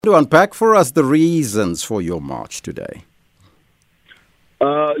To unpack for us the reasons for your march today.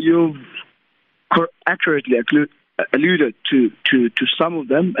 You've accurately alluded to some of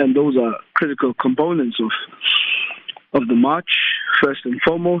them, and those are critical components of the march. First and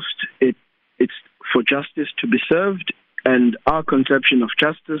foremost, it's for justice to be served, and our conception of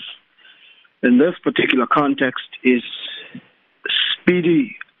justice in this particular context is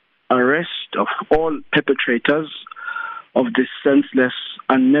speedy arrest of all perpetrators of this senseless,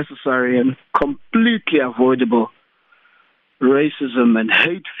 unnecessary, and completely avoidable racism and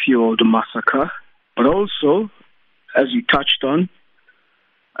hate-fueled massacre, but also, as you touched on,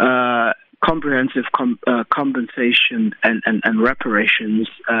 comprehensive compensation and reparations.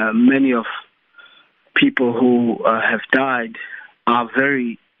 Many of people who have died are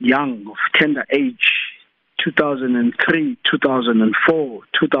very young, of tender age, 2003, 2004,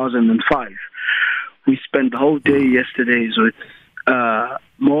 2005. We spent the whole day yesterday with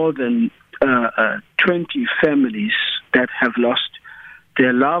more than 20 families that have lost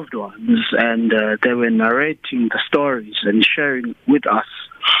their loved ones, and they were narrating the stories and sharing with us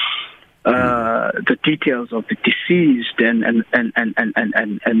the details of the deceased and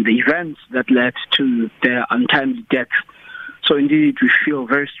the events that led to their untimely death. So indeed, we feel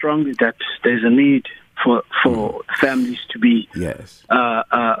very strongly that there's a need for families to be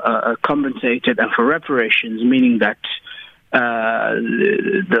compensated, and for reparations, meaning that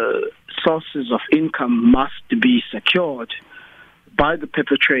the sources of income must be secured by the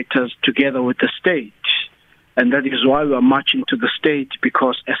perpetrators together with the state. And that is why we are marching to the state,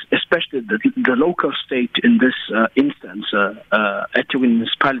 because especially the local state in this instance, Etugu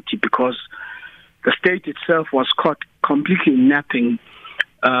municipality, because the state itself was caught completely napping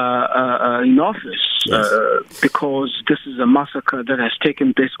in office, because this is a massacre that has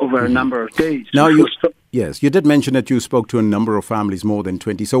taken place over a number of days. Now, you did mention that you spoke to a number of families, more than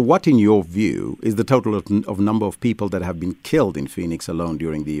 20. So what, in your view, is the total of number of people that have been killed in Phoenix alone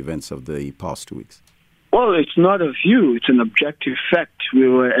during the events of the past 2 weeks? Well, it's not a view, it's an objective fact. We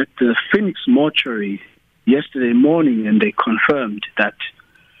were at the Phoenix mortuary yesterday morning, and they confirmed that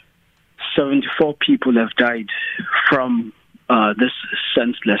 74 people have died from this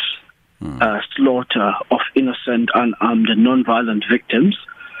senseless slaughter of innocent, unarmed, and non-violent victims.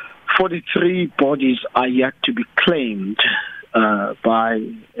 43 bodies are yet to be claimed by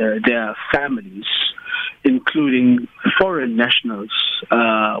their families, including foreign nationals.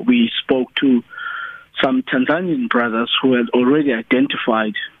 We spoke to some Tanzanian brothers who had already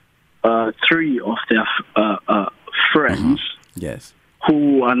identified 3 of their friends,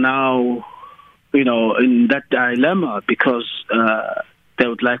 who are now, in that dilemma, because they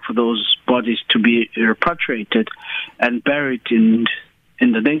would like for those bodies to be repatriated and buried in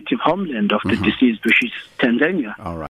the native homeland of the deceased, which is Tanzania. All right.